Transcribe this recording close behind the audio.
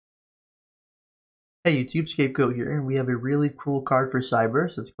Hey YouTube, Scapegoat here, and we have a really cool card for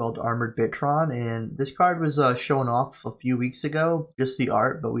Cybers. It's called Armored Bitron, and this card was shown off a few weeks ago, just the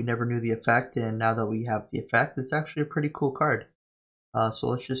art, but we never knew the effect, and now that we have the effect, it's actually a pretty cool card. So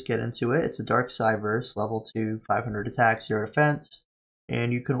let's just get into it. It's a Dark Cybers, level 2, 500 attack, 0 defense,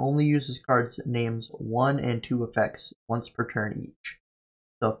 and you can only use this card's names 1 and 2 effects once per turn each.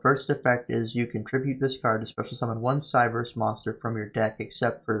 The first effect is you can tribute this card to special summon one Cybers monster from your deck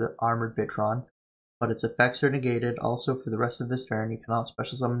except for the Armored Bitron, but its effects are negated. Also, for the rest of this turn, you cannot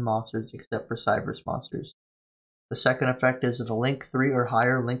special summon monsters except for Cybers monsters. The second effect is if a Link 3 or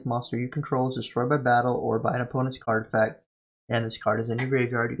higher Link monster you control is destroyed by battle or by an opponent's card effect, and this card is in your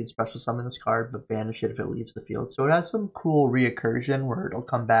graveyard, you can special summon this card, but banish it if it leaves the field. So it has some cool reoccursion where it'll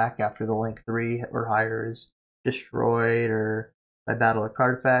come back after the Link 3 or higher is destroyed or by battle or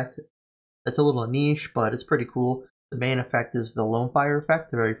card effect. It's a little niche, but it's pretty cool. The main effect is the Lone Fire effect,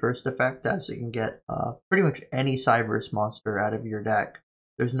 the very first effect, as you can get pretty much any Cybers monster out of your deck.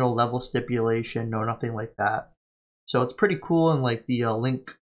 There's no level stipulation, no nothing like that. So it's pretty cool in like the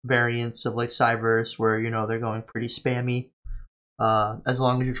Link variants of like Cybers where, you know, they're going pretty spammy. As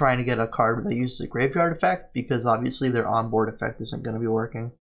long as you're trying to get a card that uses a graveyard effect, because obviously their onboard effect isn't going to be working.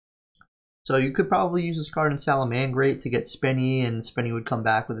 So you could probably use this card in Salamangreat to get Spinny, and Spinny would come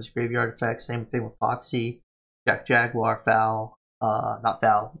back with his graveyard effect. Same thing with Foxy, Jaguar, Fowl, not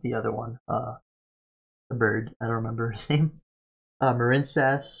Fowl, the other one, the bird, I don't remember his name.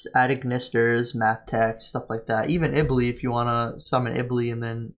 Marincess, Adignisters, Math Tech, stuff like that. Even Ibly, if you want to summon Ibly and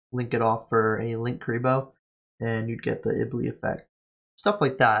then link it off for a Link Kribo, and you'd get the Ibly effect. Stuff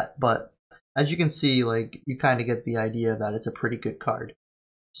like that, but as you can see, like, you kind of get the idea that it's a pretty good card.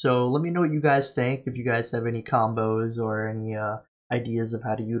 So let me know what you guys think, if you guys have any combos or any ideas of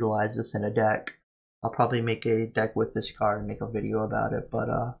how to utilize this in a deck. I'll probably make a deck with this card and make a video about it, but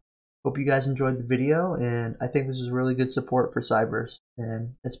hope you guys enjoyed the video, and I think this is really good support for Cybers,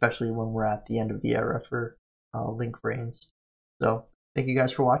 and especially when we're at the end of the era for Link Frames. So thank you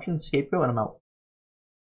guys for watching, Scapegoat, and I'm out.